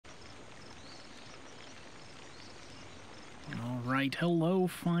Alright, hello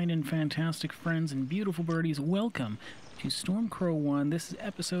fine and fantastic friends and beautiful birdies. Welcome to StormcrowOne. This is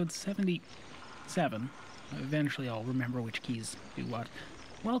episode 77. Eventually I'll remember which keys do what.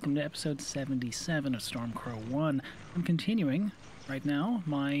 Welcome to episode 77 of StormcrowOne. I'm continuing right now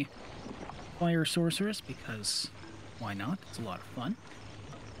my Fire Sorceress because why not? It's a lot of fun.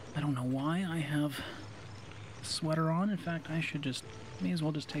 I don't know why I have a sweater on. In fact, may as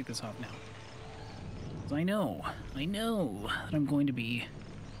well just take this off now. I know that I'm going to be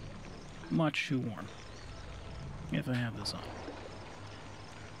much too warm if I have this on.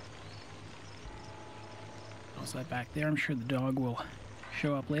 Toss that back there. I'm sure the dog will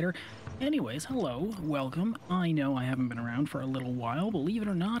show up later. Anyways, hello, welcome. I know I haven't been around for a little while. Believe it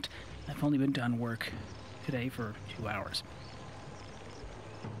or not, I've only been done work today for 2 hours.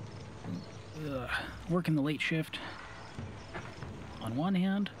 Working the late shift on one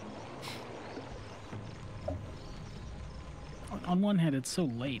hand. On one hand, it's so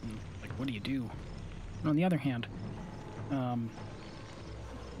late, and, like, what do you do? And on the other hand, I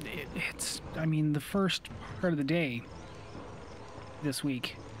mean, the first part of the day these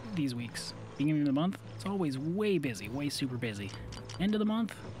weeks, beginning of the month, it's always way busy, way super busy. End of the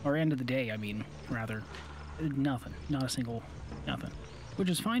month, or end of the day, I mean, rather, nothing. Not a single nothing. Which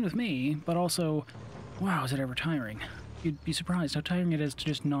is fine with me, but also, wow, is it ever tiring? You'd be surprised how tiring it is to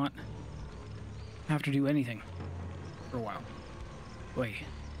just not have to do anything for a while. Wait.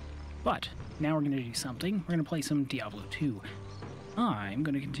 But, now we're going to do something. We're going to play some Diablo 2. I'm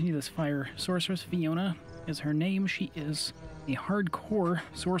going to continue this Fire Sorceress. Fiona is her name. She is a hardcore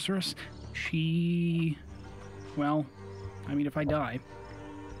sorceress. Well, I mean, if I die,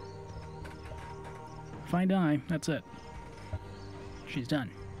 that's it. She's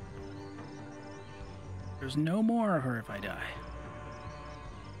done. There's no more of her if I die.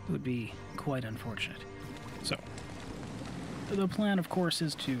 It would be quite unfortunate. So, the plan, of course,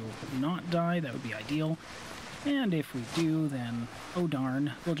 is to not die. That would be ideal. And if we do, then, oh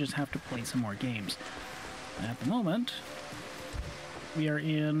darn, we'll just have to play some more games. At the moment, we are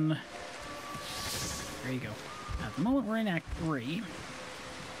in... There you go. At the moment, we're in Act 3.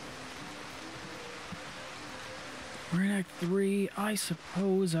 We're in Act 3. I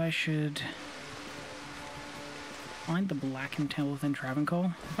suppose I should find the blackened tail within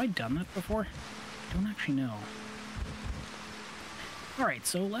Travancore. Have I done that before? I don't actually know. Alright,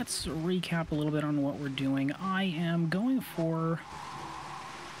 so let's recap a little bit on what we're doing. I am going for...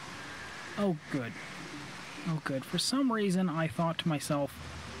 Oh, good. Oh, good. For some reason, I thought to myself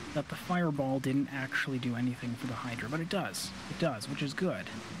that the fireball didn't actually do anything for the Hydra, but it does. It does, which is good.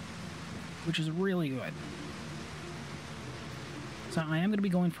 Which is really good. So I am going to be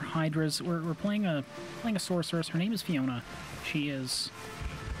going for Hydras. We're playing a sorceress. Her name is Fiona. She is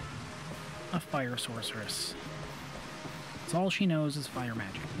a fire sorceress. All she knows is fire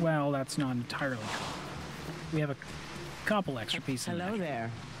magic. Well, that's not entirely true. We have a couple extra pieces of magic. Hello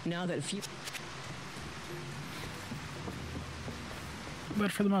there. Now that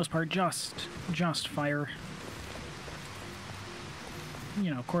But for the most part, just fire.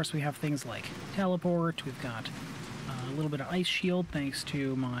 You know, of course, we have things like teleport. We've got a little bit of ice shield thanks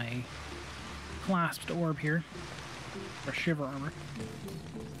to my clasped orb here, or shiver armor.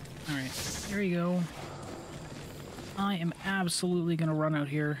 All right, there you go. I am absolutely going to run out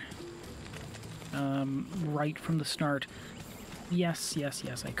here right from the start. Yes,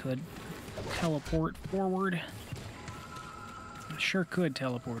 I could teleport forward. I sure could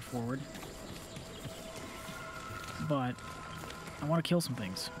teleport forward. But I want to kill some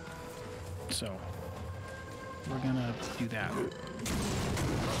things. So we're going to do that.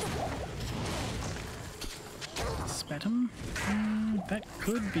 Spetum? That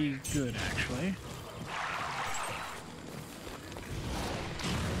could be good, actually.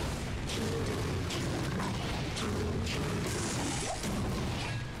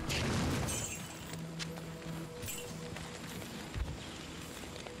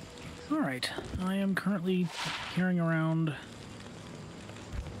 Alright, I am currently carrying around...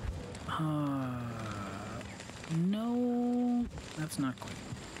 no, that's not quite.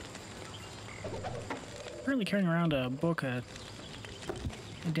 Currently carrying around a book at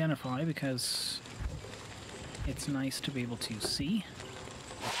Identify because it's nice to be able to see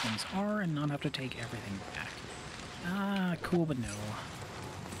what things are and not have to take everything back. Ah, cool, but no.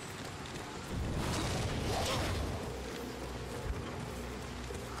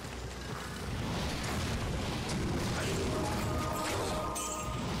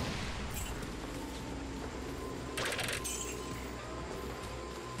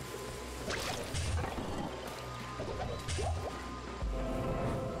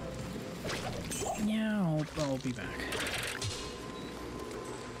 Yeah, I'll be back.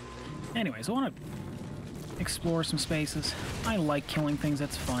 Anyways, I want to explore some spaces. I like killing things,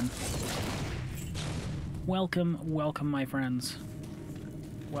 that's fun. Welcome, welcome, my friends.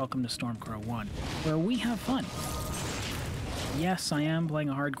 Welcome to StormcrowOne, where we have fun. Yes, I am playing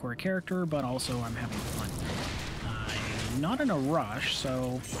a hardcore character, but also I'm having fun. I'm not in a rush,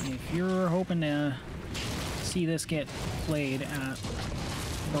 so if you're hoping to see this get played at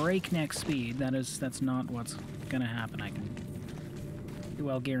breakneck speed, that's not what's gonna happen. I can pretty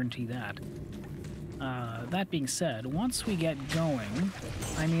well guarantee that. That being said, once we get going,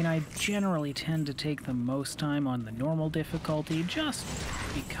 I mean, I generally tend to take the most time on the normal difficulty, just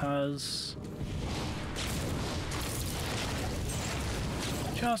because...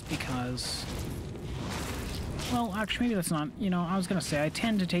 Well, actually, maybe that's not... You know, I was gonna say, I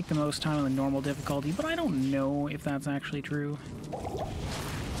tend to take the most time on the normal difficulty, but I don't know if that's actually true.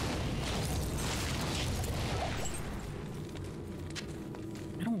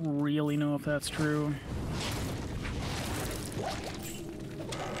 I don't really know if that's true.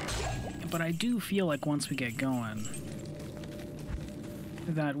 But I do feel like once we get going,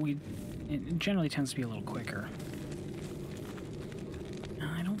 that it generally tends to be a little quicker.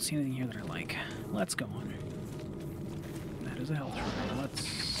 I don't see anything here that I like. Let's go on. That is a health trigger. Let's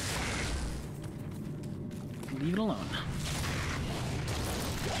leave it alone.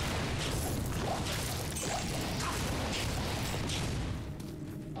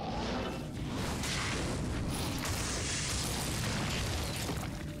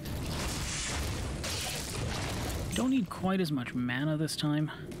 Don't need quite as much mana this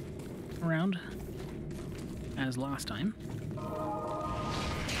time around as last time.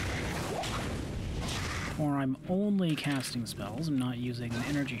 Or I'm only casting spells, I'm not using an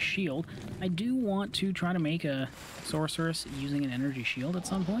energy shield. I do want to try to make a sorceress using an energy shield at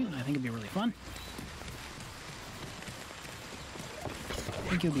some point. I think it'd be really fun. I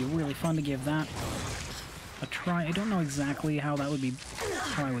think it would be really fun to give that a try. I don't know exactly how that would be,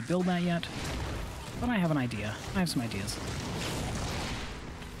 how I would build that yet, but I have an idea. I have some ideas.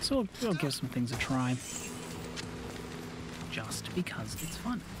 So we'll give some things a try. Just because it's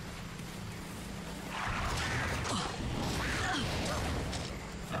fun.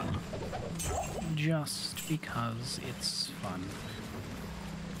 Just because it's fun.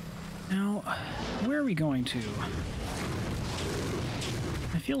 Now, where are we going to?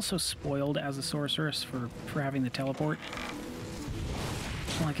 I feel so spoiled as a sorceress for having the teleport.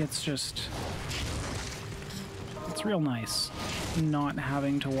 Like, it's just... It's real nice not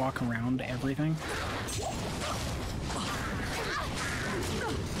having to walk around everything.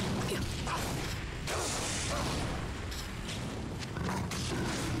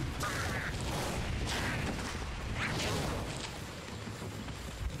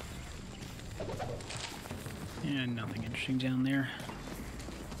 And nothing interesting down there.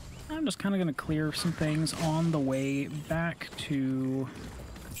 I'm just kind of going to clear some things on the way back to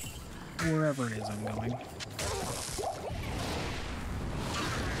wherever it is I'm going.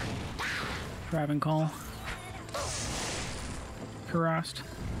 Call. Kurast.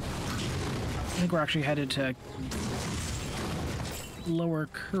 I think we're actually headed to Lower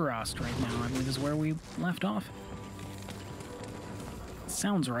Kurast right now, I believe is where we left off.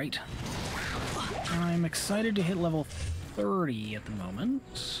 Sounds right. I'm excited to hit level 30 at the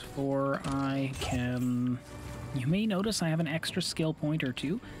moment, for I can... You may notice I have an extra skill point or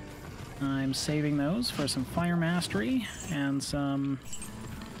two. I'm saving those for some Fire Mastery and some...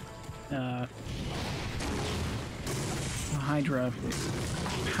 Hydra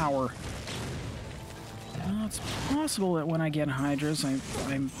power. It's possible that when I get Hydras, or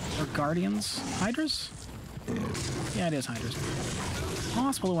Guardians? Hydras? Yeah, it is Hydras. It's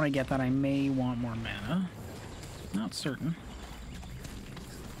possible that when I get that I may want more mana. Not certain.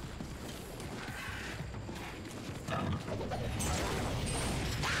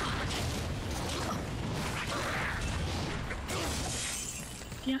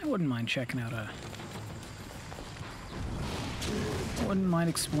 Yeah, I wouldn't mind checking out a... I wouldn't mind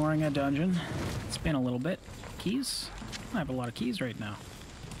exploring a dungeon. It's been a little bit. Keys? I have a lot of keys right now.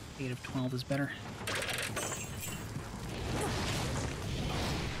 8 of 12 is better.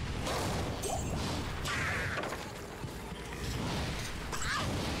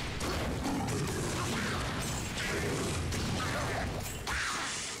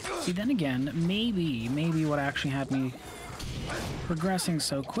 See, then again, maybe what actually had me progressing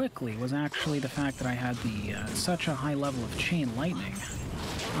so quickly was actually the fact that I had such a high level of chain lightning.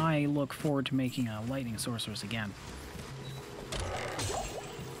 I look forward to making a lightning sorceress again.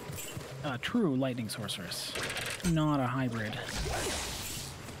 A true lightning sorceress, not a hybrid.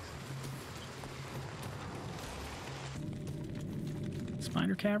 It's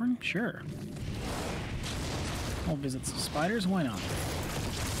Spider cavern? Sure. I'll visit some spiders, why not?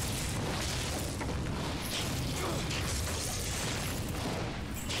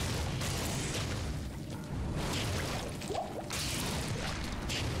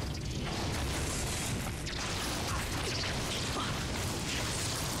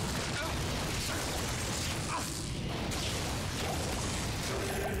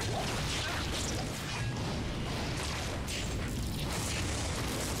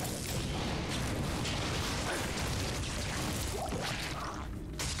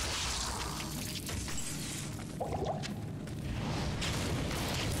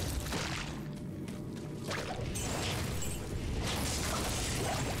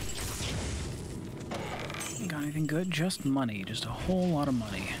 Got anything good? Just money. Just a whole lot of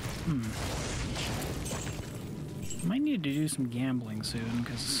money. Might need to do some gambling soon,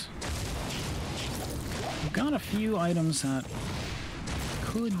 because I've got a few items that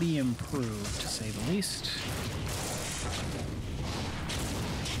could be improved, to say the least.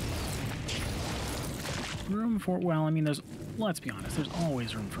 Room for, well, I mean, there's, let's be honest, there's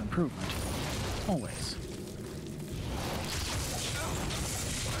always room for improvement. Always.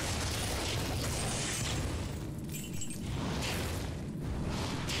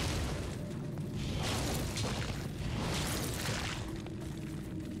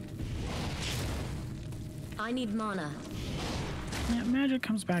 I need mana. Yeah, magic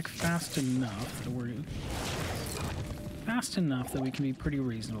comes back fast enough that we're... fast enough that we can be pretty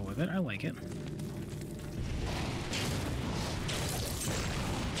reasonable with it. I like it.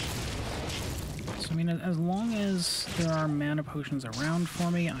 So, I mean, as long as there are mana potions around for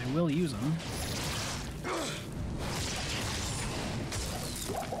me, I will use them.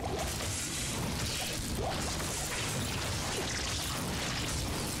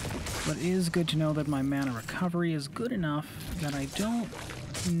 But it is good to know that my mana recovery is good enough that I don't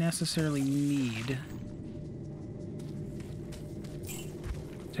necessarily need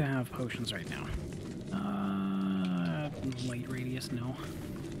to have potions right now. Light radius, no.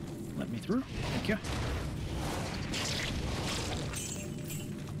 Let me through. Thank you.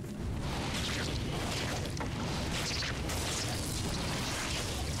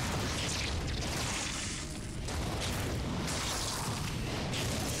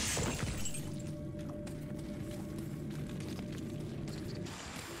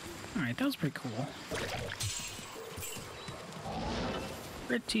 Alright, that was pretty cool.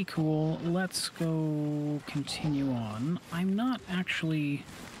 Pretty cool. Let's go continue on. I'm not actually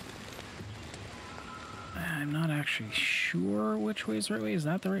sure which way is the right way. Is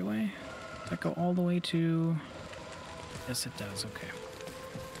that the right way? Does that go all the way to... Yes, it does. Okay.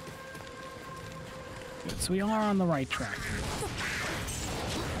 Good. So we are on the right track here.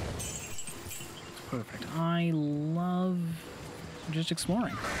 Perfect. I love just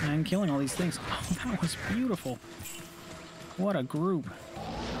exploring and killing all these things. Oh, that was beautiful. What a group.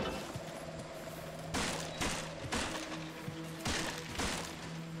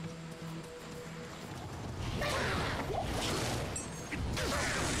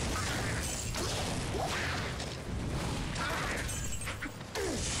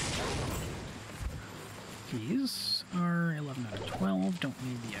 These are 11 out of 12. Don't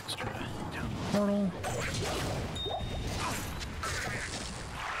need the extra town portal.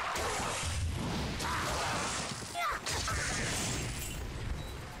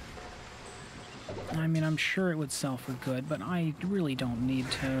 I mean, I'm sure it would sell for good, but I really don't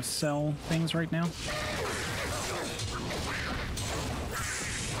need to sell things right now.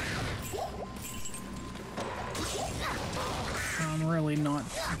 I'm really not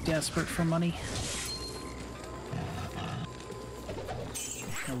desperate for money.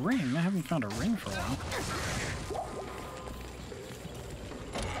 A ring? I haven't found a ring for a while.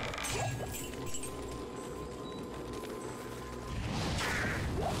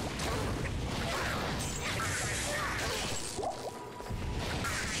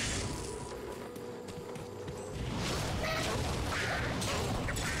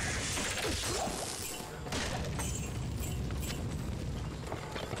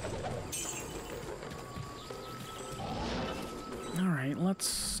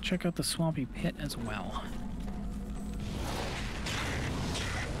 Let's check out the swampy pit as well.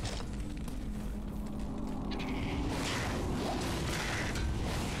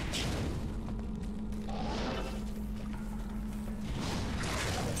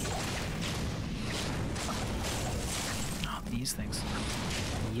 Oh, these things.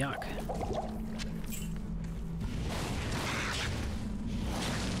 Yuck.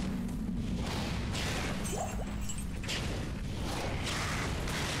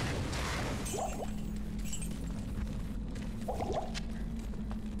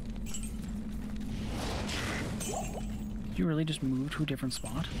 you really just move to a different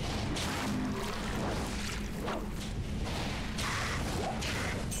spot?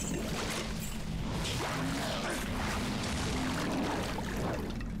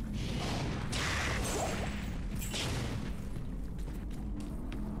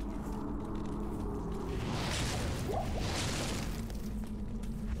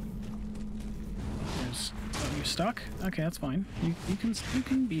 You're stuck? Okay, that's fine. You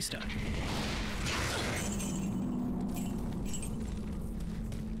can be stuck.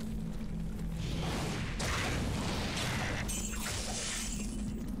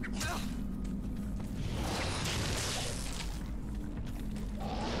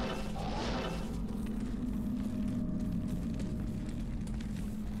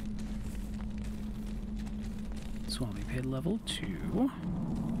 Swami Pit level 2.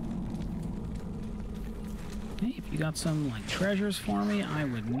 Hey, if you got some, like, treasures for me, I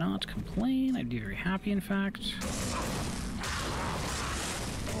would not complain. I'd be very happy, in fact.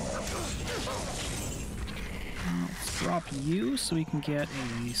 Let's drop you so we can get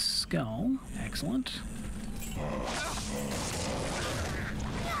a skull. Excellent.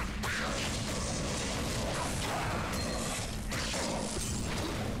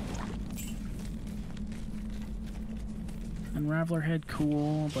 Unraveler head,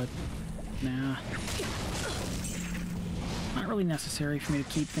 cool, but nah. Not really necessary for me to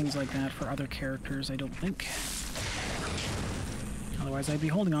keep things like that for other characters, I don't think. Otherwise, I'd be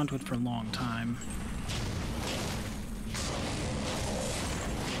holding on to it for a long time.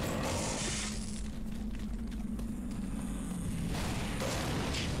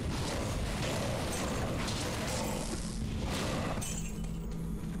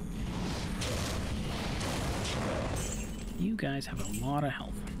 You guys have a lot of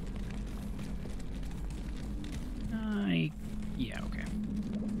health. Yeah, okay.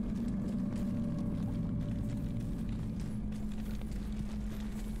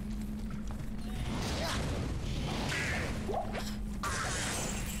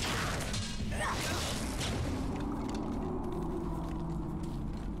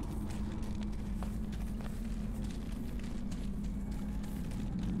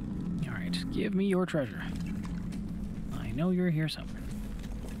 All right, give me your treasure. I know you're here somewhere.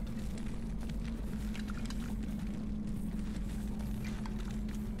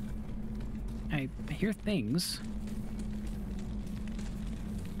 I hear things.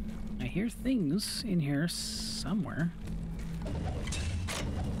 I hear things in here somewhere.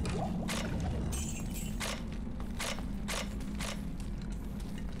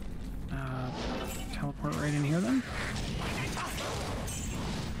 Teleport right in here then?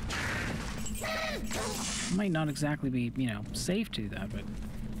 Might not exactly be, you know, safe to do that, but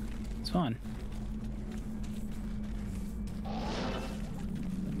it's fun.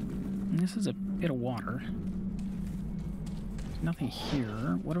 And this is a bit of water. There's nothing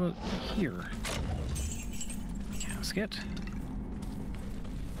here. What about here? Casket.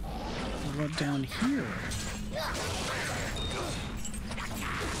 What about down here?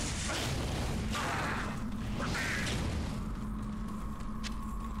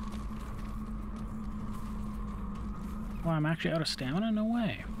 Well, I'm actually out of stamina? No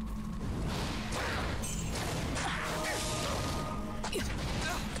way.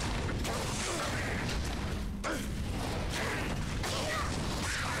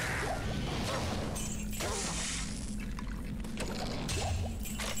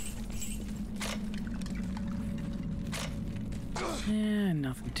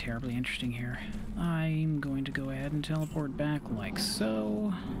 Nothing terribly interesting here. I'm going to go ahead and teleport back like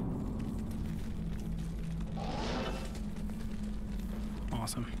so.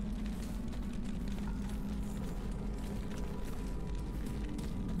 Awesome.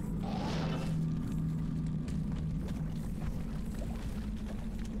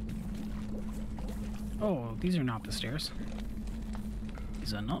 Oh, these are not the stairs.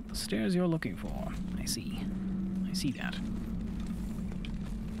 These are not the stairs you're looking for. I see. I see that.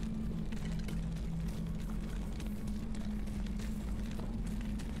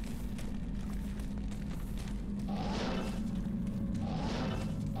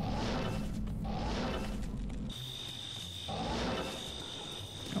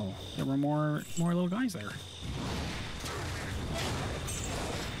 There were more little guys there.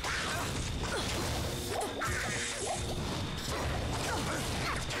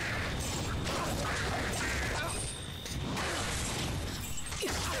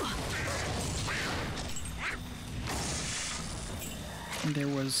 And there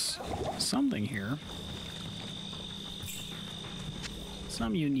was something here.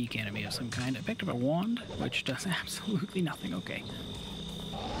 Some unique enemy of some kind. I picked up a wand, which does absolutely nothing. Okay.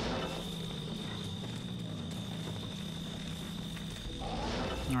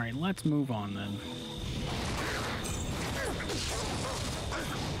 Alright, let's move on then.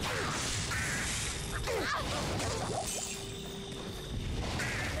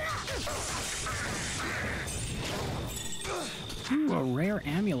 Ooh, a rare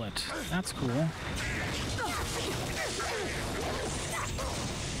amulet. That's cool.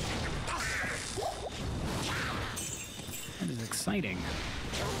 That is exciting.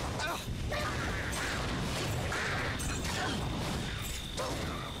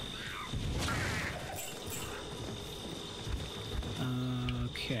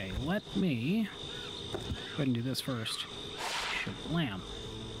 Okay, let me go ahead and do this first. Shablam.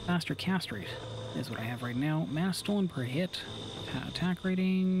 Faster cast rate is what I have right now. Mana stolen per hit. Attack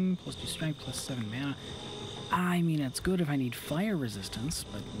rating, +2 strength, +7 mana. I mean, it's good if I need fire resistance,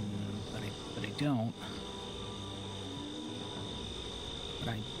 but I don't. But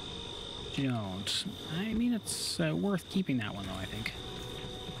I don't. I mean, it's worth keeping that one, though, I think.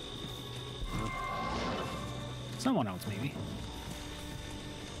 Someone else, maybe.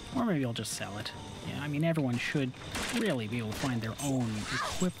 Or maybe I'll just sell it. Yeah, I mean, everyone should really be able to find their own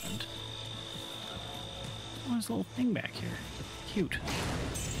equipment. Oh, there's a little thing back here. Cute.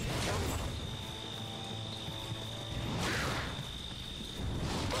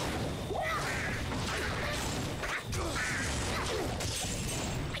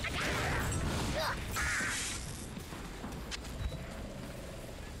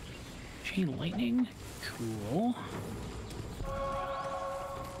 Chain lightning? Cool.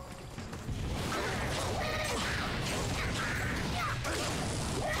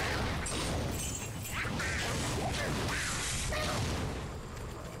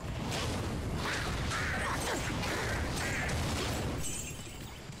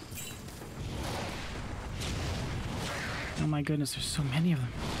 Oh my goodness, there's so many of them.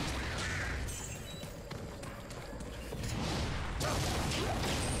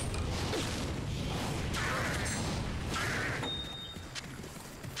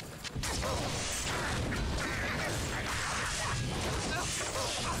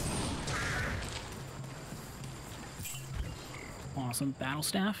 Awesome. Battle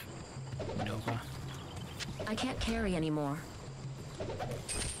staff? Nova. I can't carry anymore.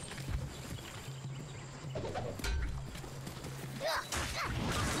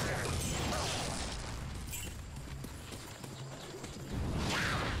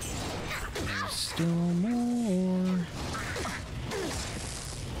 There's still more.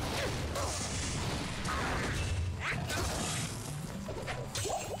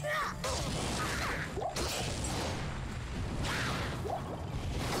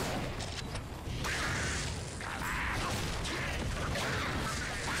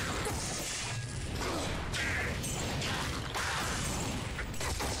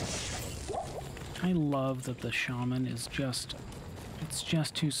 I love that the shaman is just, it's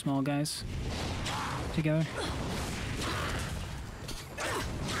just two small guys together.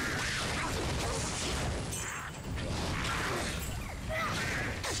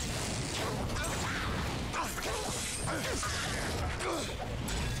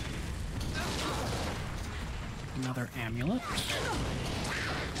 Another amulet.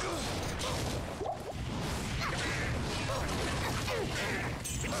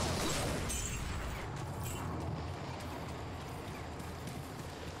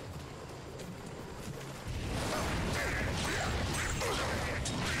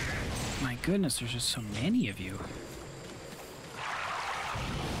 My goodness, there's just so many of you.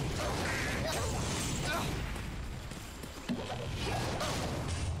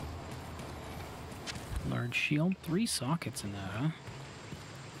 Large shield, 3 sockets in that, huh?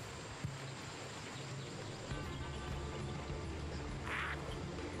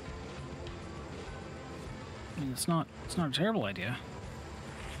 I mean, it's not a terrible idea.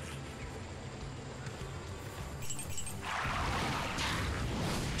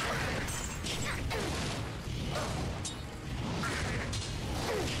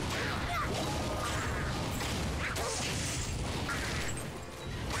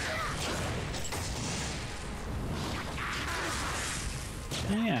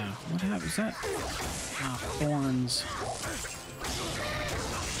 Yeah, what happens? That thorns.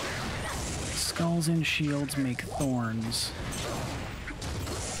 Skulls and shields make thorns.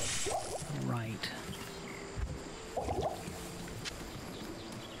 Right.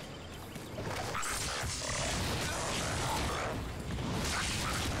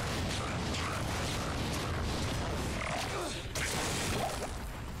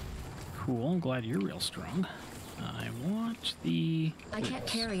 Cool, I'm glad you're real strong. I want the boots. I can't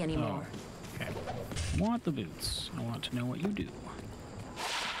carry anymore. Oh, okay. I want the boots. I want to know what you do.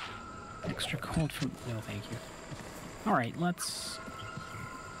 Extra cold food. No, thank you. Alright, let's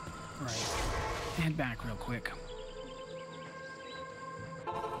Right. Head back real quick.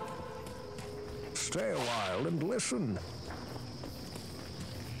 Stay a while and listen.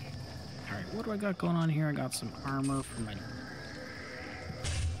 Alright, what do I got going on here? I got some armor for my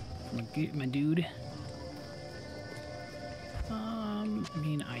dude. I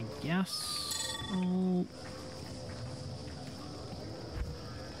mean, I guess I'll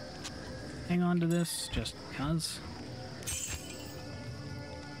hang on to this just because.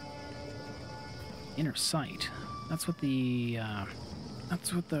 Inner sight. That's what the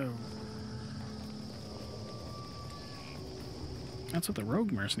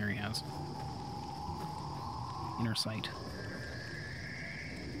rogue mercenary has. Inner sight.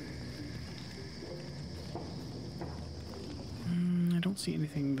 I don't see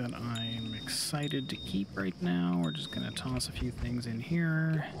anything that I'm excited to keep right now. We're just gonna toss a few things in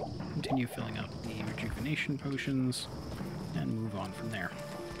here, continue filling up the rejuvenation potions, and move on from there.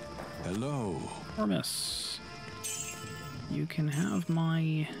 Hello. Ormus, you can have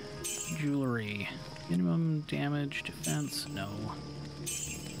my jewelry. Minimum damage, defense, no.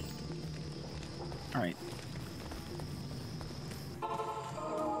 Alright.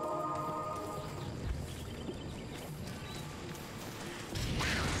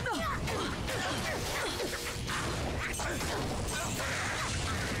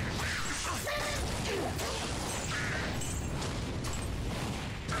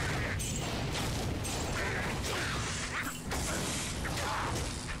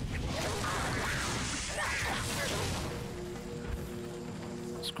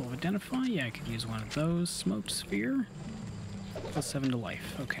 Scroll of Identify, yeah, I could use one of those. Smoked Sphere, plus 7 to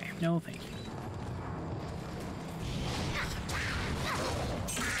life. Okay, no thank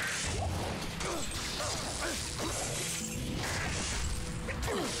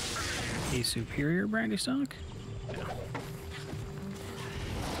you. A superior brandy stock? Yeah.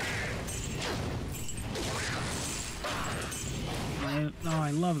 I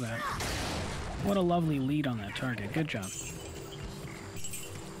love that. What a lovely lead on that target. Good job.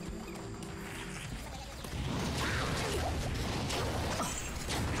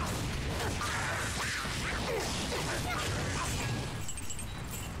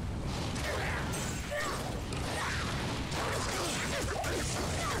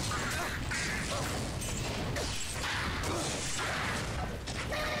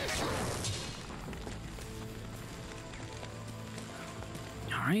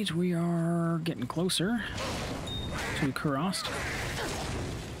 Alright, we are getting closer to Kurast.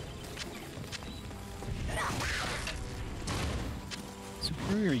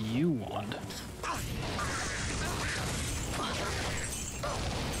 Superior U-Wand.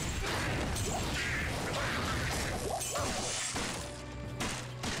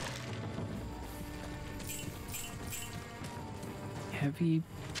 Heavy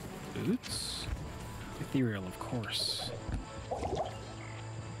boots? Ethereal, of course.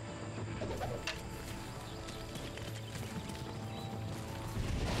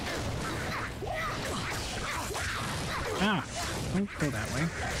 Ah! Don't go that way.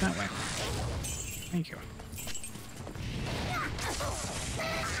 That way. Thank you.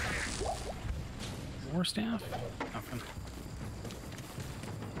 War staff? Nothing.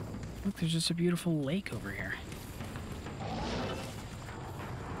 Look, there's just a beautiful lake over here.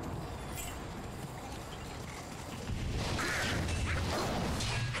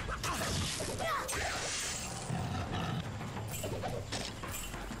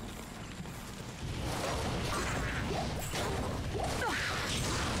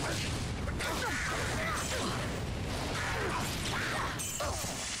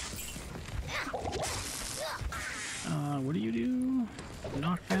 What do you do?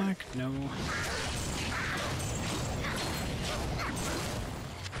 Knockback? No.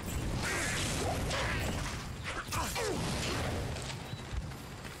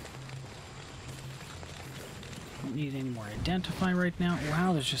 Don't need any more identify right now.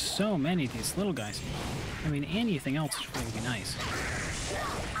 Wow, there's just so many of these little guys. I mean, anything else would be nice.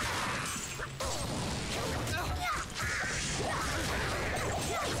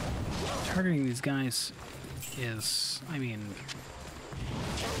 Targeting these guys is, I mean,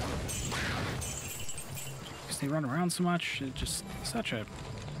 because they run around so much, it's just such a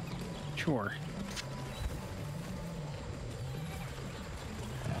chore.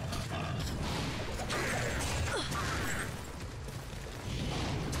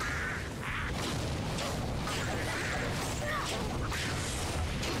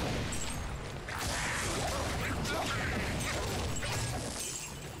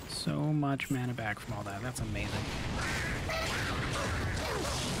 So much mana back from all that. That's amazing.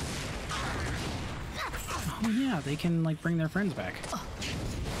 Oh yeah, they can like bring their friends back.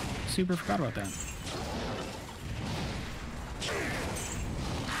 super forgot about that.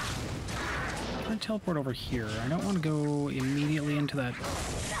 I'm gonna teleport over here. I don't want to go immediately into that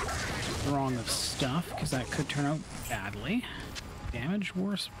throng of stuff, because that could turn out badly. Damage,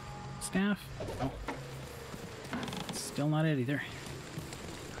 war staff? Oh. Still not it either.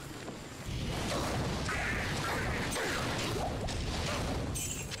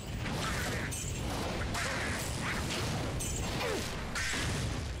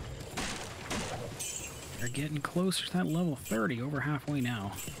 They're getting closer to that level 30, over halfway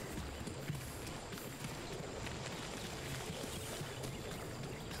now.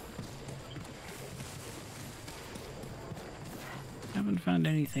 Haven't found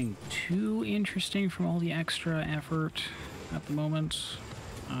anything too interesting from all the extra effort at the moment,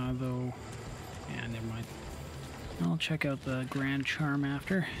 though, yeah, never mind. I'll check out the Grand Charm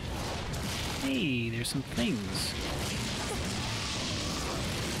after. Hey, there's some things.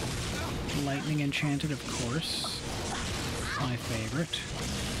 Lightning Enchanted, of course. My favorite.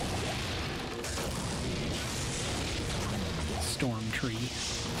 Storm Tree.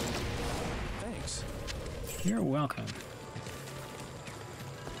 Thanks. You're welcome.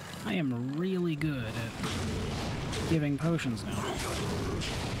 I am really good at giving potions now.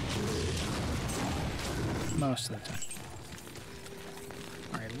 Most of the time.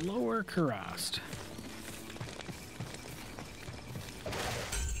 Alright, lower Kurast.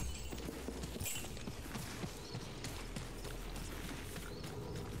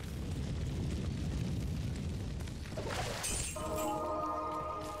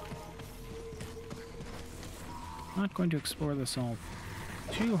 Not going to explore this all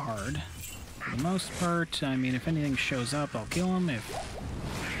too hard. For the most part, I mean, if anything shows up, I'll kill him.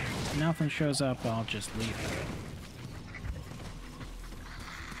 If nothing shows up, I'll just leave him.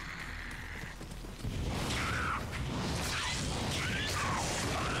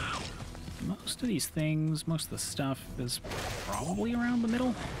 Most of these things, most of the stuff is probably around the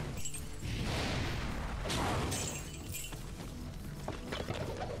middle.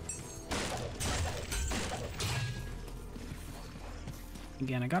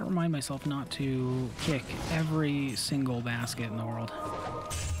 Again, I gotta remind myself not to kick every single basket in the world.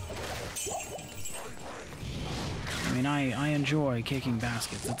 I mean, I enjoy kicking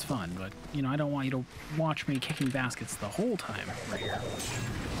baskets, it's fun, but, you know, I don't want you to watch me kicking baskets the whole time right here.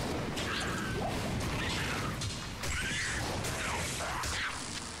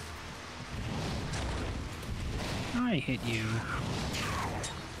 I hit you.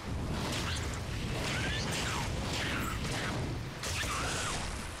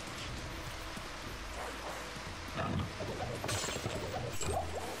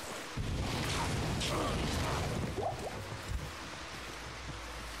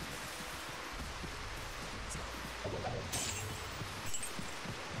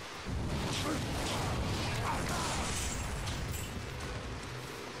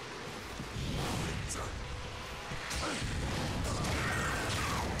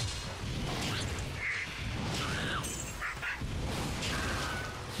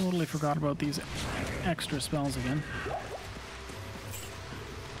 Totally forgot about these extra spells again.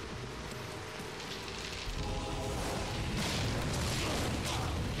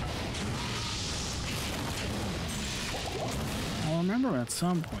 I'll remember at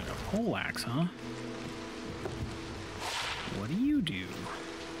some point a poleaxe, huh? What do you do?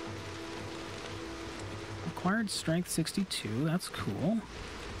 Acquired strength 62, that's cool.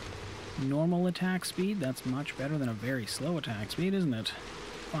 Normal attack speed, that's much better than a very slow attack speed, isn't it?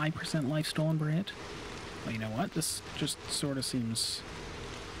 5% life stolen per hit. Well, you know what? This just sort of seems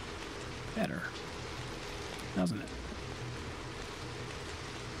better, doesn't it?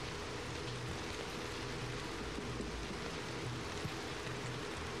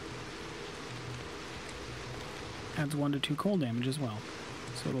 Adds 1 to 2 cold damage as well.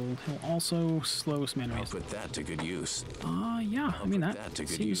 So he'll also slow some enemies. I'll put that to good use. Yeah, I mean that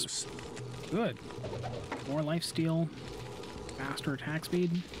seems good. More life steal, faster attack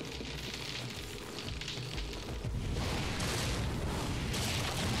speed.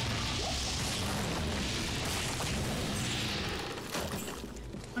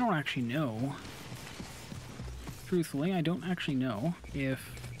 I don't actually know. Truthfully, I don't actually know if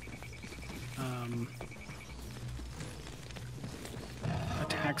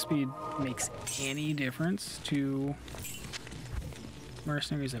attack speed makes any difference to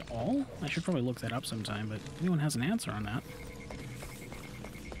mercenaries at all. I should probably look that up sometime, but if anyone has an answer on that.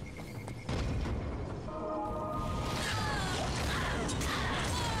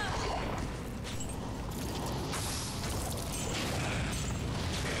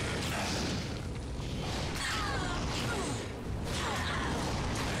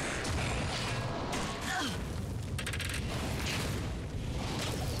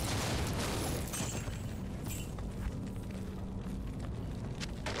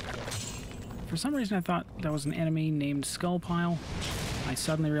 For some reason, I thought that was an enemy named Skull Pile. I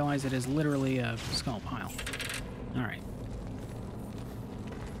suddenly realized it is literally a skull pile. All right.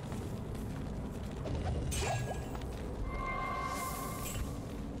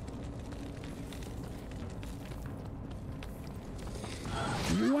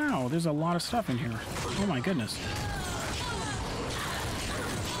 Wow, there's a lot of stuff in here. Oh my goodness.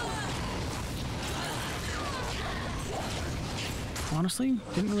 Honestly,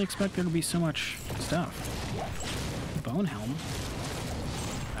 didn't really expect there to be so much stuff. Bone helm.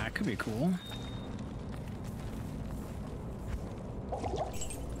 That could be cool.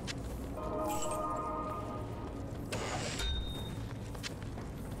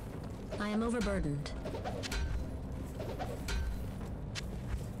 I am overburdened.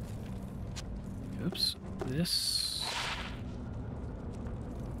 Oops. This...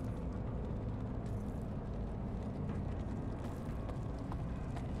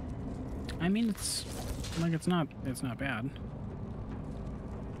 I mean, it's not bad.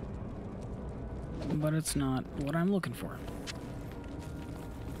 But it's not what I'm looking for.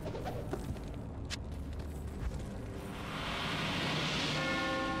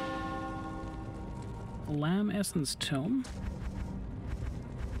 Lamb Essence Tome.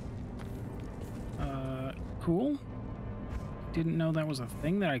 Cool. Didn't know that was a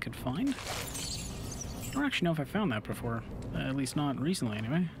thing that I could find. I don't actually know if I found that before. At least not recently,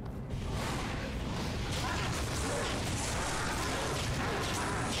 anyway.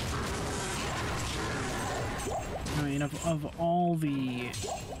 I mean, of all the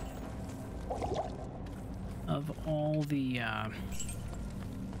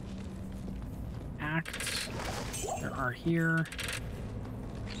acts there are here,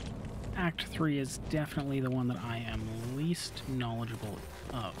 Act 3 is definitely the one that I am least knowledgeable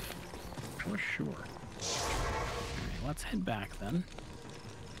of, for sure. Alright, let's head back then.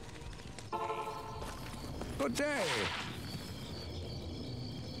 Good day.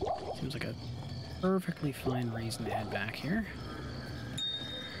 Seems like a perfectly fine reason to head back here.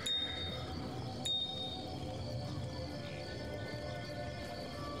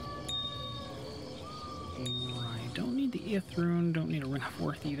 Right, don't need the Ithrune, don't need a Ring of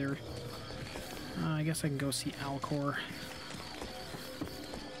Worth either. I guess I can go see Alcor.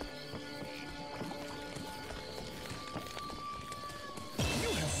 You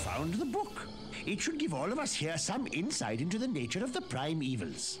have found the book. It should give all of us here some insight into the nature of the prime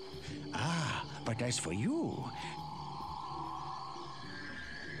evils. Ah, but as for you...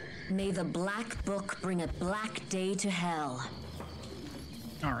 May the Black Book bring a black day to hell.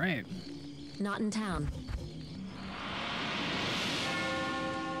 All right. Not in town.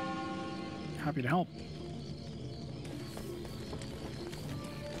 Happy to help.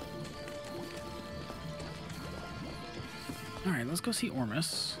 All right, let's go see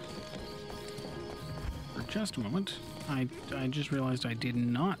Ormus. For just a moment. I just realized I did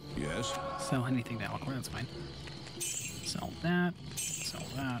not sell anything to Alcor. That's fine. Sell that. Sell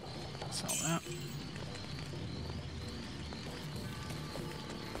that. Sell that.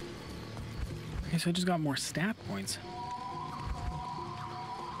 Okay, so I just got more stat points.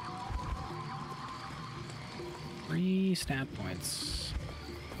 3 stat points.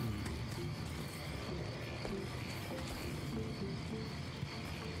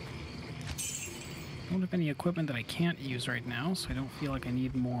 I don't have any equipment that I can't use right now, so I don't feel like I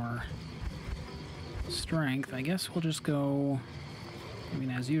need more strength. I guess we'll just go, I mean,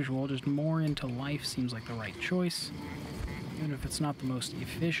 as usual, just more into life seems like the right choice. Even if it's not the most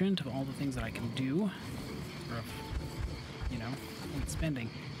efficient of all the things that I can do, or if, you know, spending.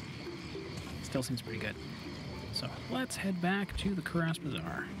 Still seems pretty good. So let's head back to the Kurast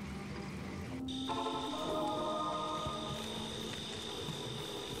Bazaar.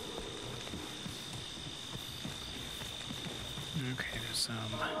 Okay, there's some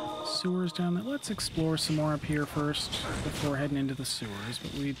sewers down there. Let's explore some more up here first before heading into the sewers,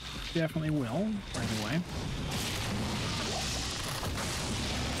 but we definitely will right away.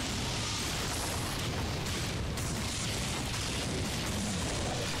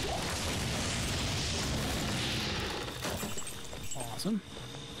 Awesome.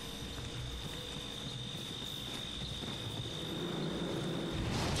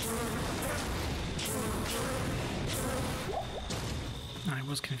 I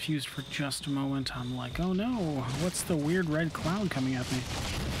was confused for just a moment. I'm like, oh no, what's the weird red cloud coming at me?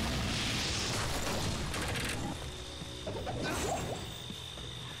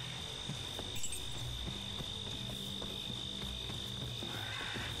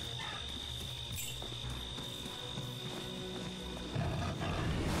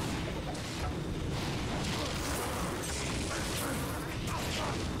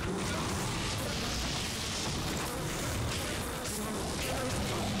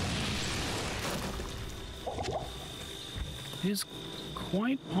 is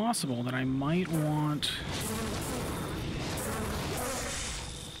quite possible that I might want...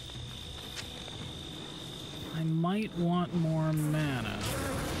 more mana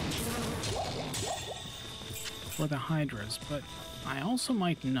for the Hydras, but I also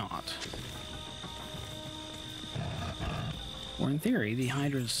might not. Or in theory, the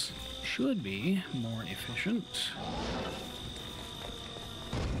Hydras should be more efficient.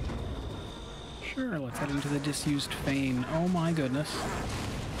 Sure, let's head into the disused Fane. Oh my goodness.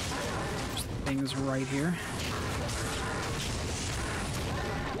 There's things right here.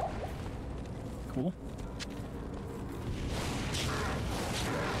 Cool.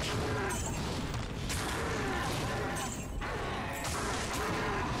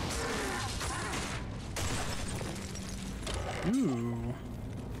 Ooh.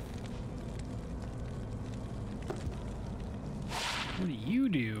 What do you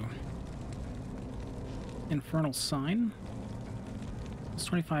do? Infernal Sign. Plus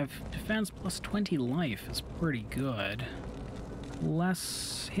 25 defense, plus 20 life is pretty good.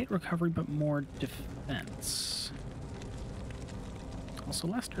 Less hit recovery, but more defense. Also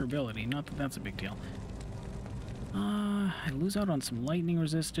less durability, not that that's a big deal. I lose out on some lightning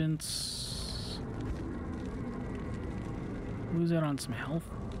resistance. Lose out on some health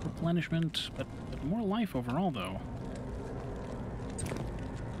replenishment, but more life overall, though.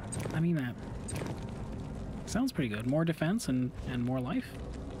 I mean, that sounds pretty good. More defense and more life?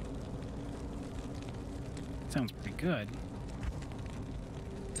 Sounds pretty good.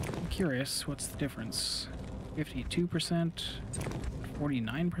 I'm curious, what's the difference? 52%?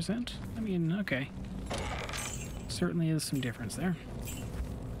 49%? I mean, okay. Certainly is some difference there.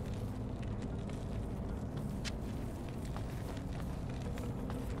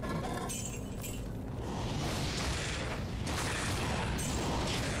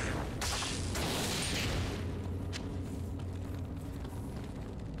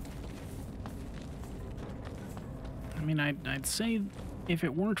 I mean, I'd say if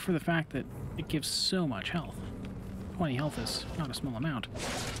it weren't for the fact that it gives so much health, 20 health is not a small amount,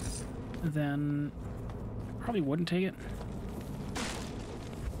 then probably wouldn't take it.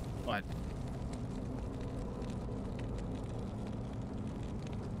 But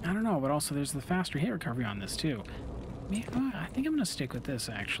I don't know, but also there's the faster hit recovery on this too. I think I'm gonna stick with this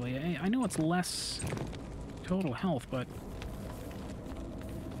actually. I know it's less total health, but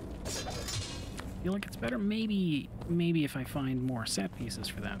I feel like it's better. Maybe if I find more set pieces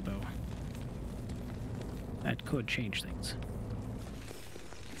for that, though. That could change things.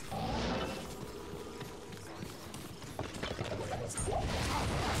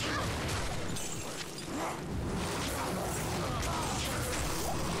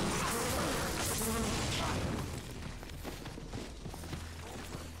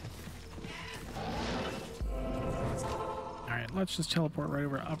 Let's just teleport right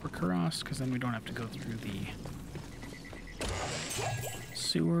over to Upper Kurast, because then we don't have to go through the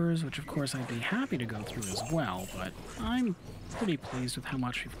sewers, which of course I'd be happy to go through as well, but I'm pretty pleased with how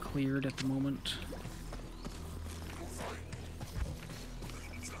much we've cleared at the moment.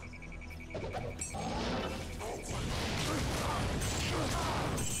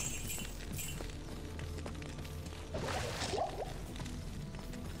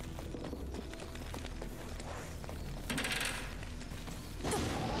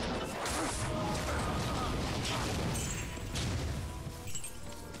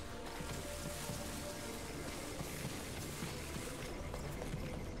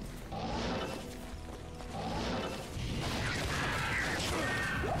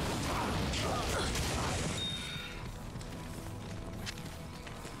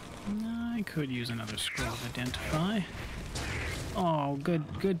 I could use another scroll of identify. Oh,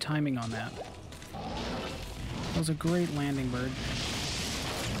 good timing on that. That was a great landing bird.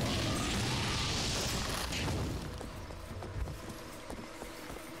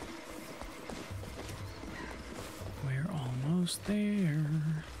 We're almost there.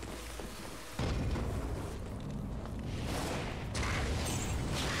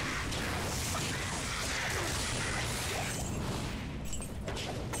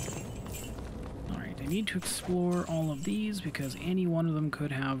 I need to explore all of these because any one of them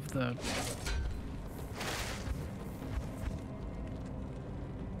could have the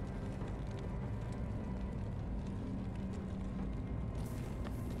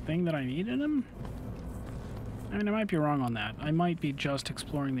thing that I need in them. I mean, I might be wrong on that. I might be just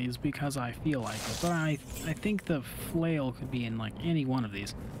exploring these because I feel like it, but I think the flail could be in like any one of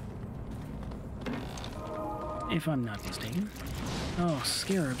these, if I'm not mistaken. Oh,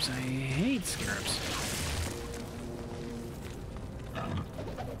 scarabs. I hate scarabs.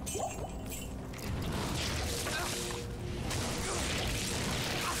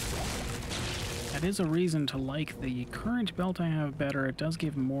 that is a reason to like the current belt I have better. It does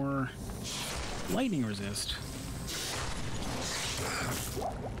give more lightning resist.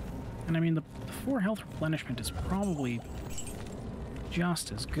 And I mean, the 4 health replenishment is probably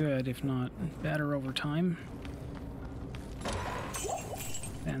just as good, if not better over time,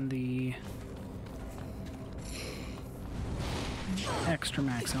 than the extra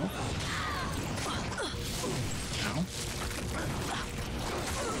max health. Ow.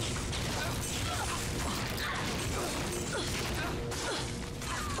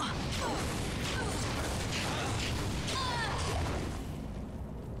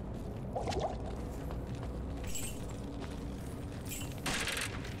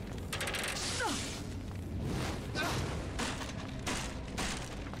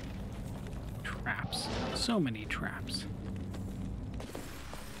 Traps. So many traps.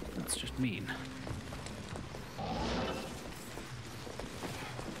 That's just mean.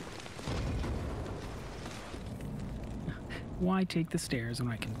 Why take the stairs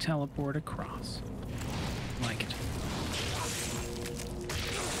when I can teleport across? Like it.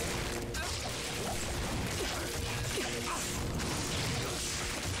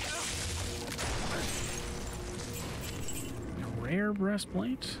 Rare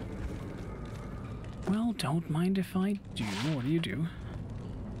breastplate? Well, don't mind if I do. What do you do?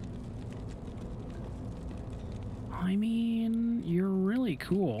 I mean, you're really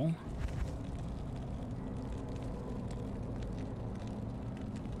cool.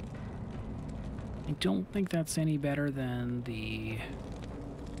 I don't think that's any better than the...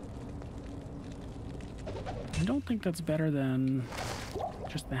 I don't think that's better than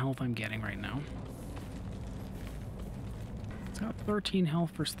just the health I'm getting right now. It's got 13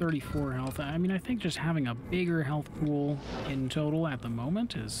 health versus 34 health. I mean, I think just having a bigger health pool in total at the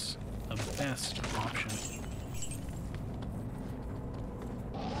moment is the best option.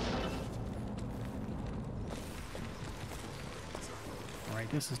 Alright,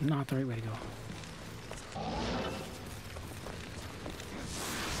 this is not the right way to go.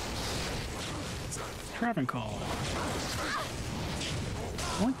 Trap call.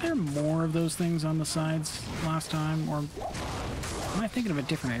 Weren't there more of those things on the sides last time, or am I thinking of a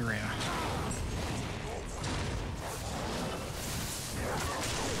different area?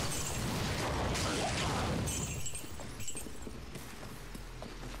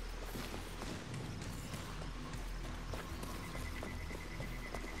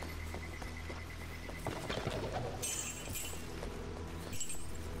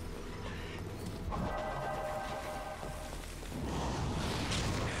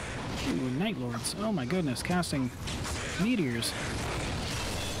 Night Lords. Oh my goodness, casting meteors.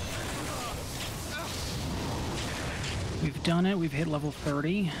 We've done it. We've hit level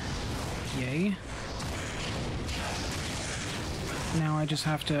 30. Yay. Now I just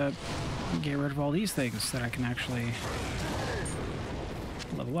have to get rid of all these things that I can actually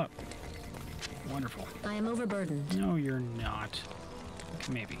level up. Wonderful. I am overburdened. No, you're not.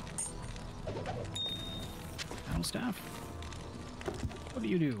 Maybe. Battle staff. What do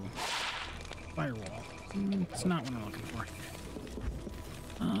you do? Firewall. It's not what I'm looking for.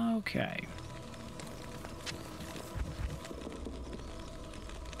 Okay.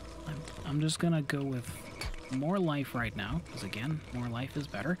 I'm just gonna go with more life right now, because again, more life is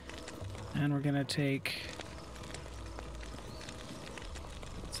better. And we're gonna take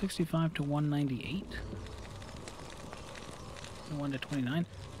 65 to 198. 1 to 29.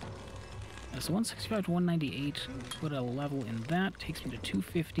 So 165 to 198, put a level in that, takes me to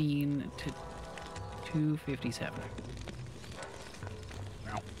 215 to 257.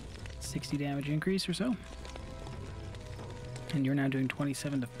 Wow. 60 damage increase or so. And you're now doing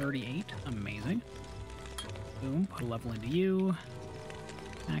 27 to 38. Amazing. Boom, put a level into you.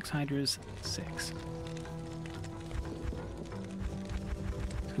 Max Hydra's 6.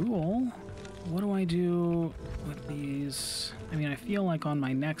 Cool. What do I do with these? I mean, I feel like on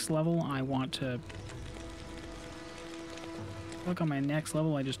my next level, I want to... I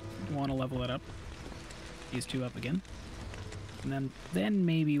just want to level it up. These two up again. And then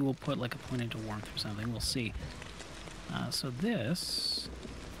maybe we'll put like a point into warmth or something. We'll see. So this...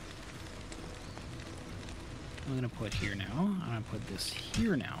 I'm going to put here now. I'm going to put this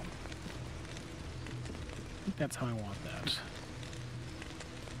here now. I think that's how I want that.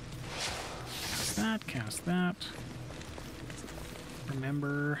 Cast that.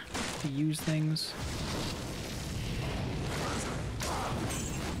 Remember to use things.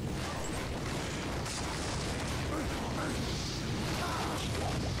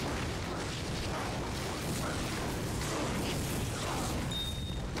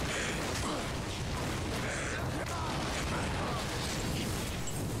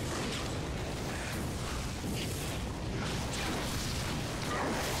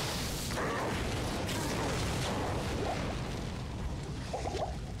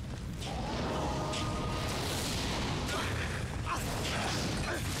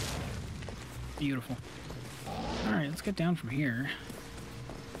 Beautiful. Alright, let's get down from here.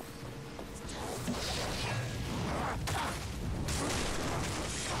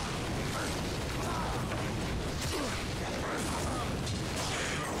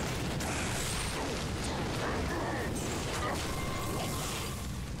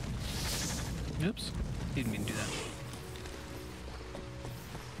 Oops. Didn't mean to do that.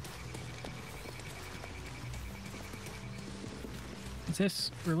 Is this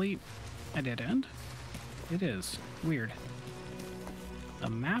really a dead end? It is. Weird. The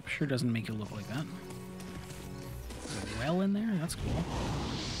map sure doesn't make it look like that. There's a well in there? That's cool.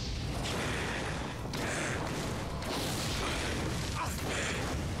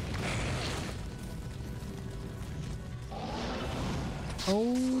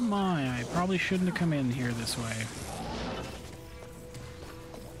 Oh my, I probably shouldn't have come in here this way.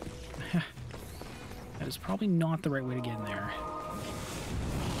 That is probably not the right way to get in there.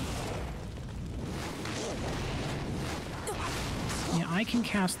 Yeah, I can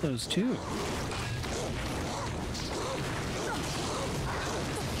cast those too.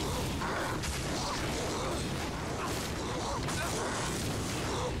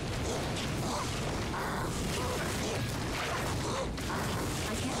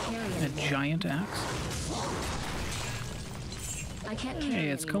 A giant axe? I can't Hey,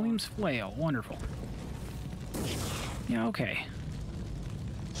 it's anymore. Kaleem's flail. Wonderful. Yeah, okay.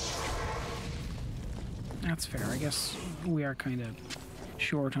 That's fair. I guess we are kind of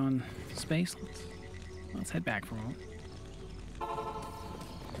short on space. Let's head back for a moment.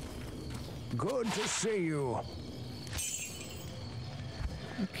 Good to see you.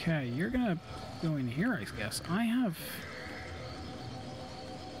 Okay, you're gonna go in here, I guess. I have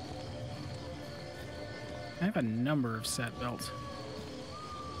a number of set belts.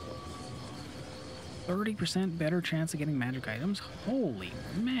 30% better chance of getting magic items? Holy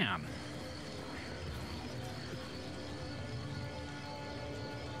man.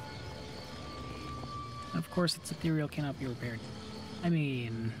 Of course, its ethereal cannot be repaired. I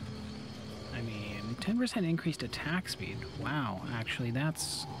mean, 10% increased attack speed. Wow, actually,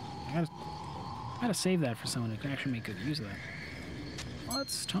 that's... I gotta save that for someone who can actually make good use of that.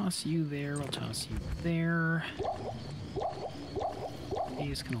 Let's toss you there, we'll toss you there.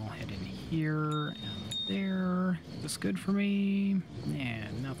 These can all head in here and there. Is this good for me? Yeah,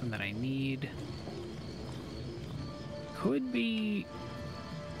 nothing that I need. Could be...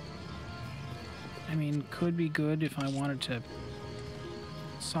 could be good if I wanted to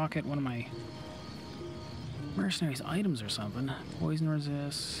socket one of my mercenaries' items or something. Poison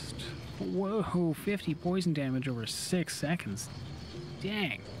resist. Whoa, 50 poison damage over 6 seconds.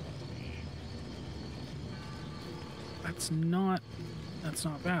 Dang. That's not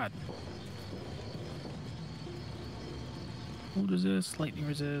bad. Cold resist, lightning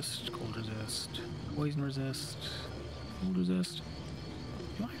resist, cold resist, poison resist, cold resist.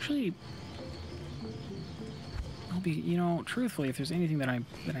 You actually... I'll be, you know, truthfully, if there's anything that I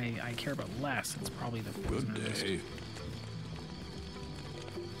care about less, it's probably the poison resist. Good day.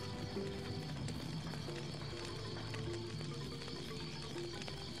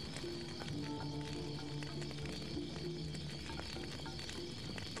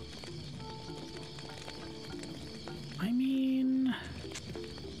 I mean...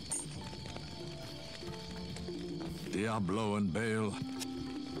 Diablo and Bale.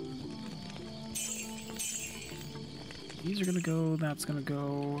 These are gonna go, that's gonna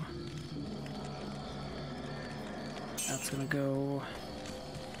go. That's gonna go.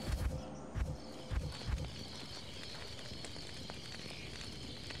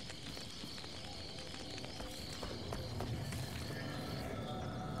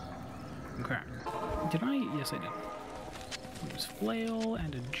 Okay. Did I? Yes, I did. There's flail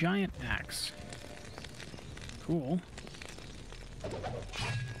and a giant axe. Cool.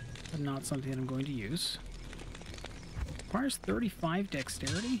 But not something that I'm going to use. Requires 35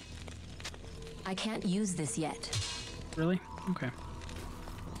 dexterity? I can't use this yet. Really? Okay.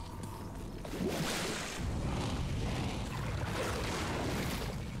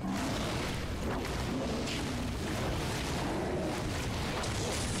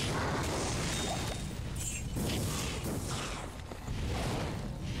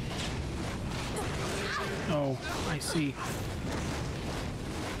 Oh, I see.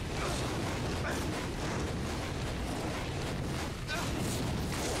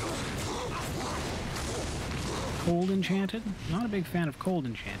 Cold Enchanted? Not a big fan of Cold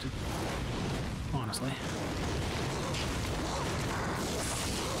Enchanted, honestly.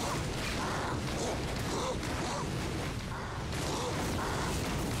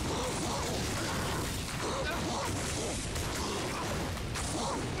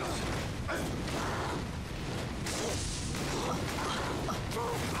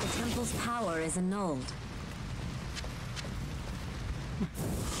 power is annulled.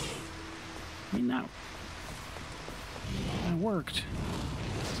 I mean, that worked.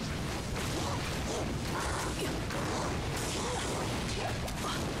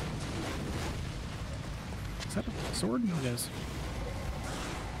 Is that a sword? It is.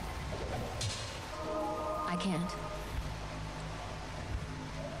 I can't.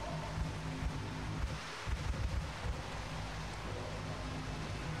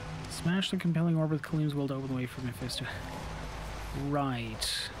 Smash the compelling orb with Kaleem's will to open the way for Mephisto.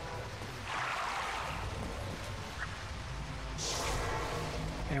 Right.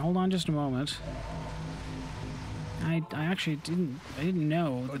 Okay, hold on just a moment. I actually didn't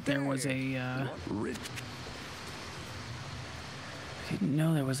know that there was a I didn't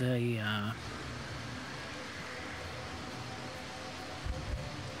know there was a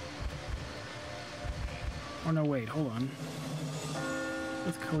oh no, wait, hold on.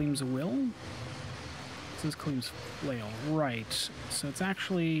 With Kaleem's will? This is Kaleem's flail, right. So it's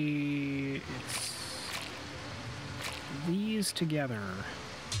actually these together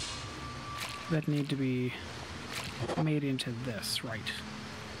that need to be made into this, right.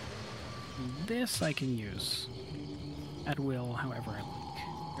 This I can use at will, however I like.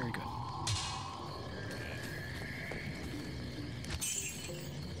 Very good.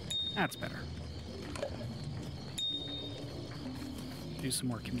 That's better. Do some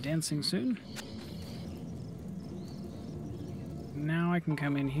more condensing soon. Now I can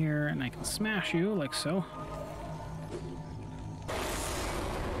come in here and I can smash you like so.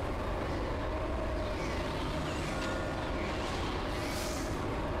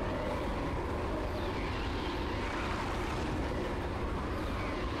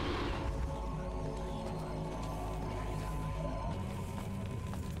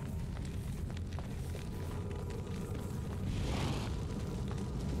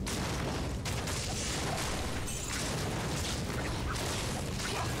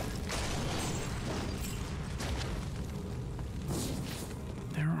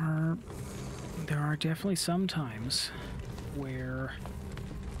 There are definitely some times where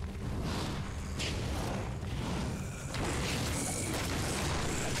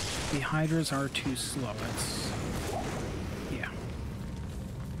the hydras are too slow. Yeah.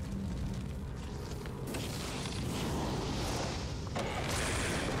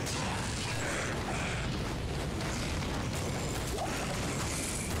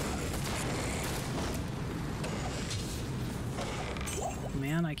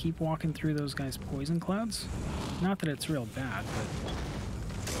 Man, I keep walking through those guys' poison clouds. Not that it's real bad, but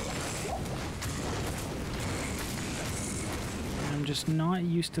I'm just not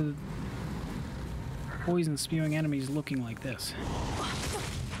used to poison spewing enemies looking like this.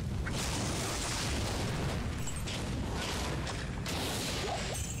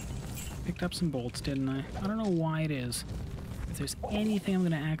 Picked up some bolts, didn't I? I don't know why it is. If there's anything I'm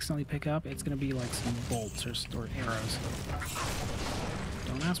going to accidentally pick up, it's going to be like some bolts or arrows.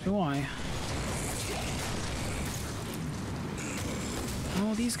 Don't ask me why.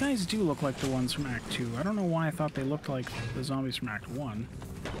 Oh, these guys do look like the ones from Act 2. I don't know why I thought they looked like the zombies from Act 1.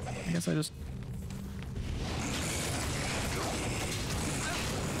 I guess I just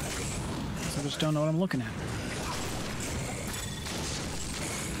don't know what I'm looking at.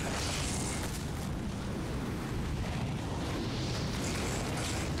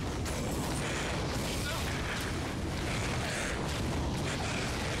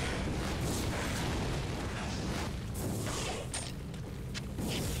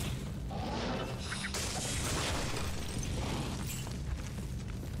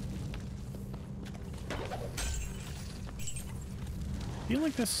 I feel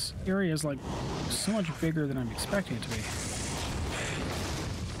like this area is like so much bigger than I'm expecting it to be.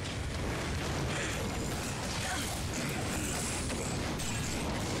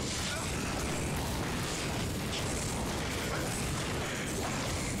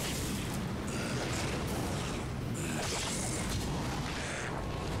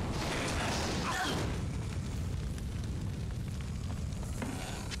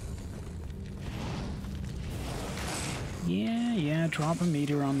 Yeah, drop a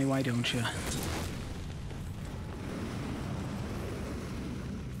meter on me, why don't you?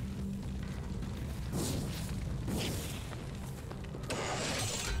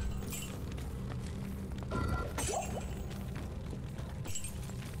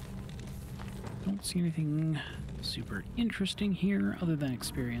 Don't see anything super interesting here other than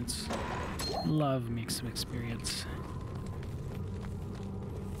experience. Love me some experience.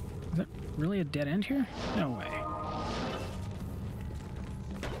 Is that really a dead end here? No way.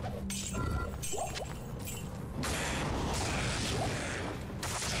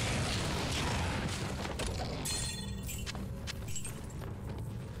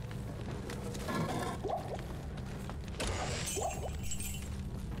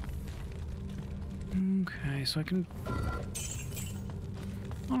 Okay, so I can...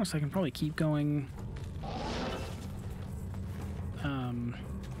 Honestly, I can probably keep going...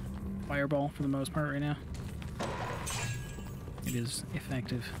 Fireball for the most part right now. It is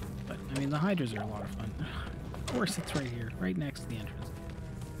effective. But, I mean, the Hydras are a lot of fun. Of course it's right here, right next to the entrance.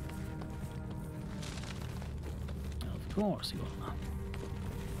 Of course you are.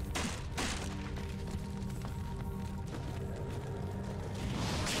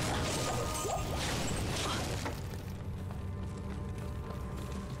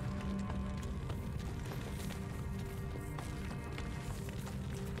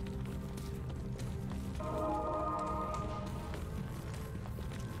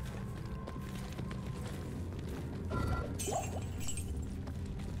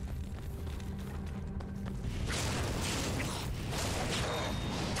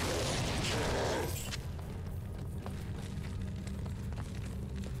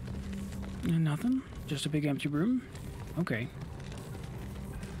 Nothing? Just a big empty room? Okay.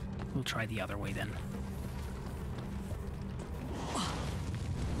 We'll try the other way then.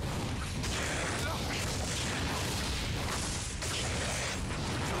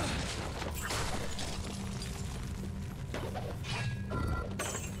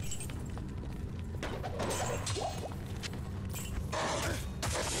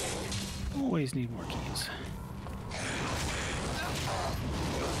 Always need more keys.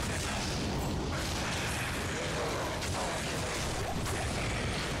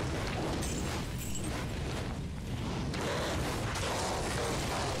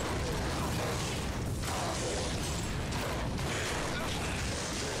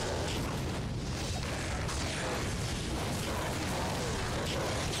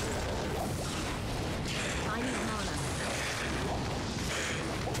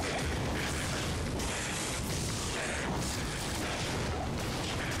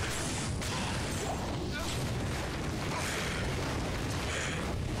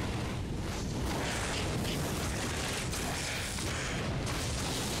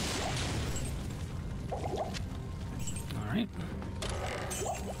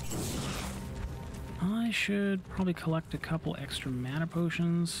 I should probably collect a couple extra mana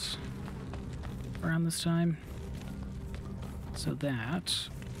potions around this time, so that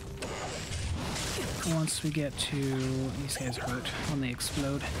once we get to... These guys hurt when they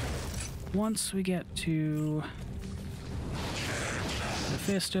explode. Once we get to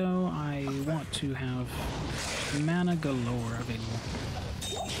Mephisto, I want to have mana galore available.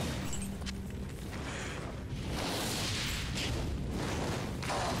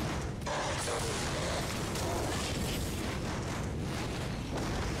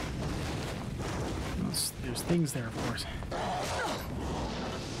 There's things there, of course.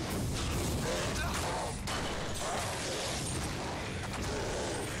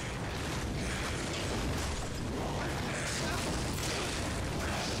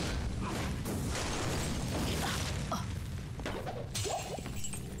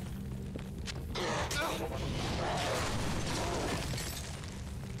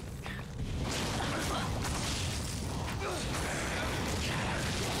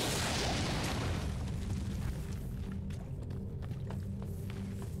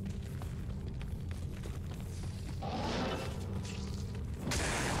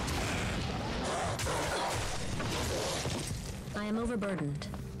 I am overburdened.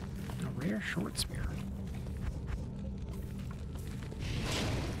 A rare short spear.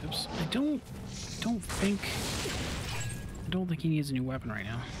 Oops. I don't think he needs a new weapon right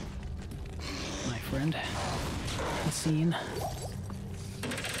now. My friend. The scene.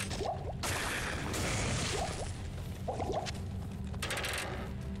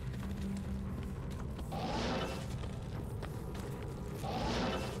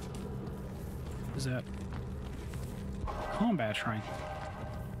 Is that combat shrine?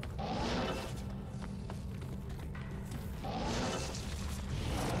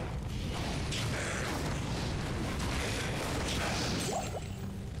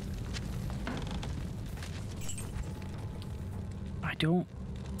 I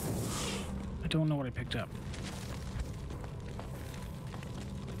don't know what I picked up.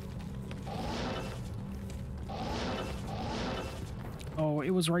 Oh,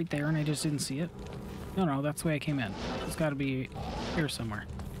 it was right there and I just didn't see it. No, that's the way I came in. It's got to be here somewhere.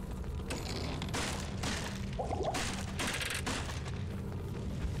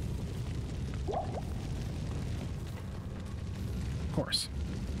 Of course.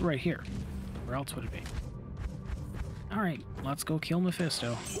 Right here. Where else would it be? Alright, let's go kill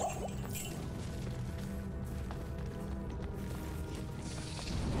Mephisto.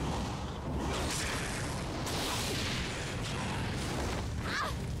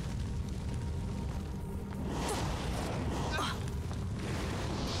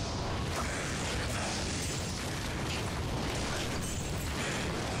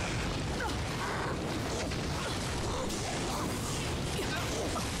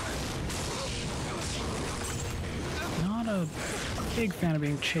 a big fan of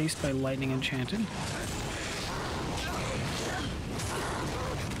being chased by lightning enchanted.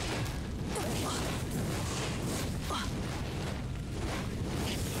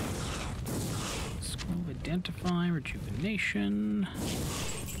 Scroll of Identify, Rejuvenation.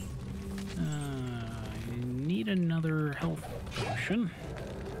 I need another health potion.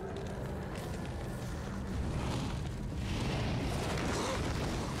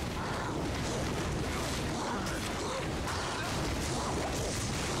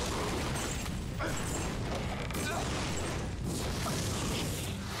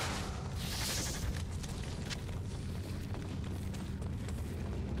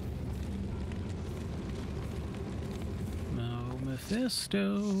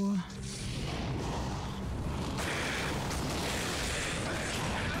 Mephisto.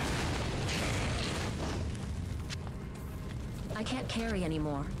 I can't carry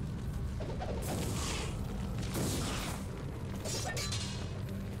anymore.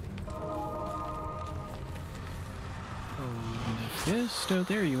 Oh, Mephisto,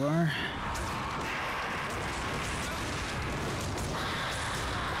 there you are.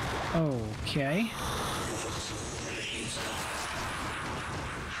 Okay.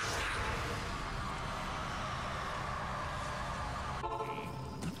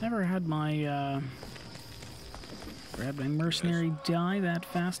 Never had my mercenary die that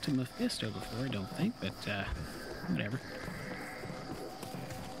fast to Mephisto before, I don't think, but whatever.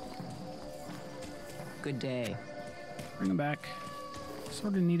 Good day. Bring him back.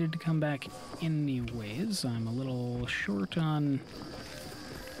 Sort of needed to come back anyways. I'm a little short on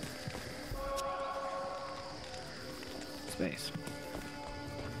space.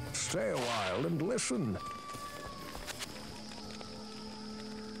 Stay a while and listen.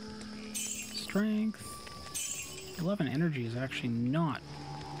 Strength. 11 energy is actually not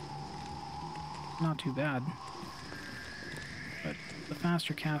too bad. But the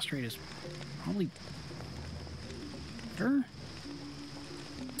faster cast rate is probably better.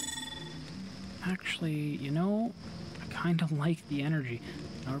 Actually, you know, I kind of like the energy.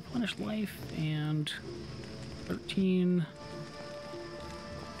 Now replenish life and 13.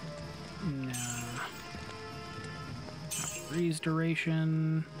 Nah. Freeze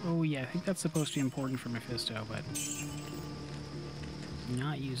duration. Oh yeah, I think that's supposed to be important for Mephisto, but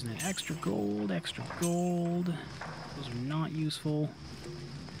not using it. Extra gold, extra gold. Those are not useful.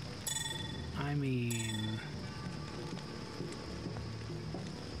 I mean,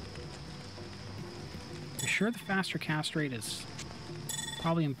 I'm sure the faster cast rate is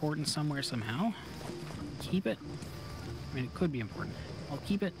probably important somewhere somehow. Keep it. I mean, it could be important. I'll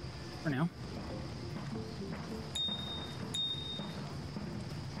keep it for now.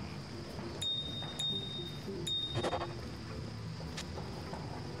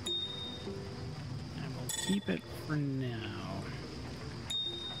 Keep it for now.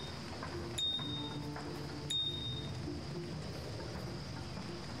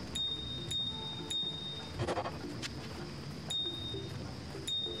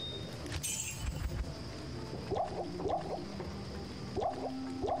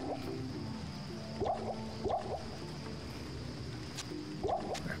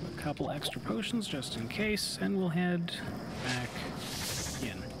 Grab a couple extra potions just in case, and we'll head back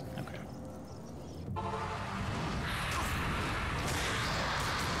in. Okay.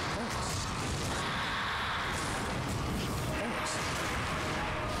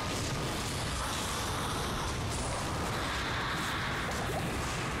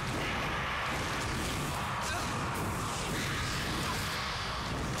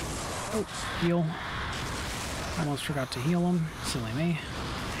 Oh, heal. Almost forgot to heal him. Silly me.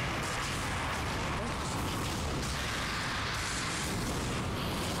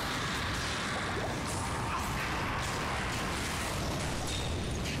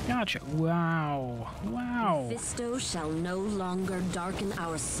 Gotcha. Wow. Wow. Mephisto shall no longer darken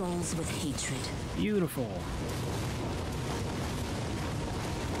our souls with hatred. Beautiful.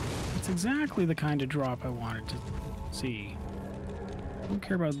 It's exactly the kind of drop I wanted to see. Don't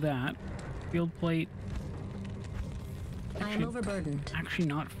care about that. Field plate. I am overburdened. Actually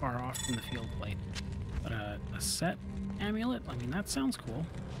not far off from the field plate. But a set amulet? I mean, that sounds cool.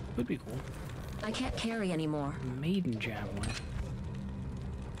 Could be cool. I can't carry anymore. Maiden javelin.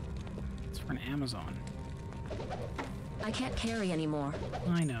 It's for an Amazon. I can't carry anymore.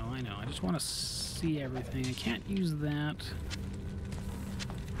 I know, I know. I just want to see everything. I can't use that.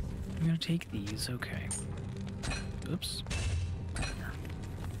 I'm gonna take these. Okay. Oops.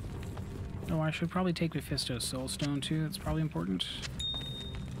 Oh, I should probably take Mephisto's Soul Stone too. That's probably important.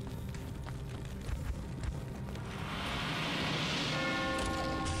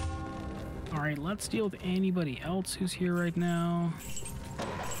 Alright, let's deal with anybody else who's here right now.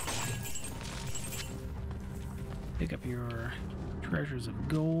 Pick up your treasures of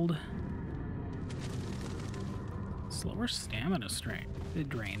gold. Slower stamina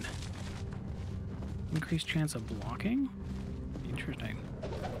drain. Increased chance of blocking? Interesting.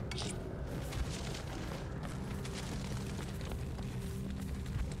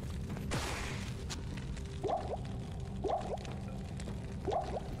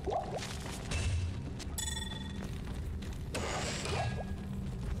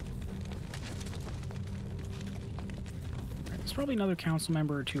 There's probably another council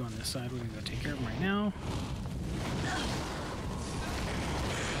member or two on this side. We're gonna go take care of them right now.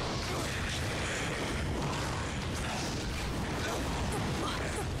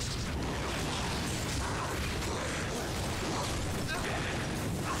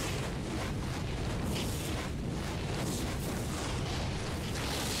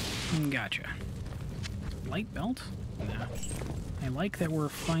 Gotcha. Light belt? Nah. I like that we're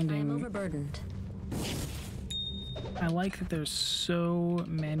finding... I'm overburdened. I like that there's so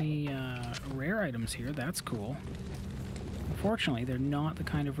many rare items here. That's cool. Unfortunately, they're not the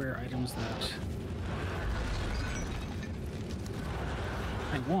kind of rare items that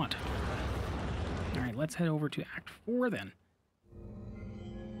I want. Alright, let's head over to Act 4 then.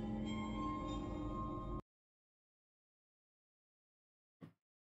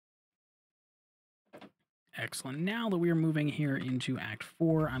 Excellent. Now that we're moving here into Act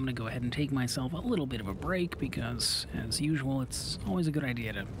 4, I'm going to go ahead and take myself a little bit of a break because, as usual, it's always a good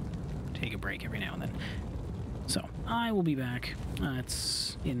idea to take a break every now and then. So, I will be back.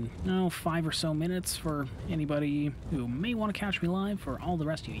 It's in, 5 or so minutes for anybody who may want to catch me live. For all the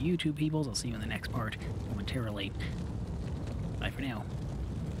rest of you YouTube peoples, I'll see you in the next part momentarily. Bye for now.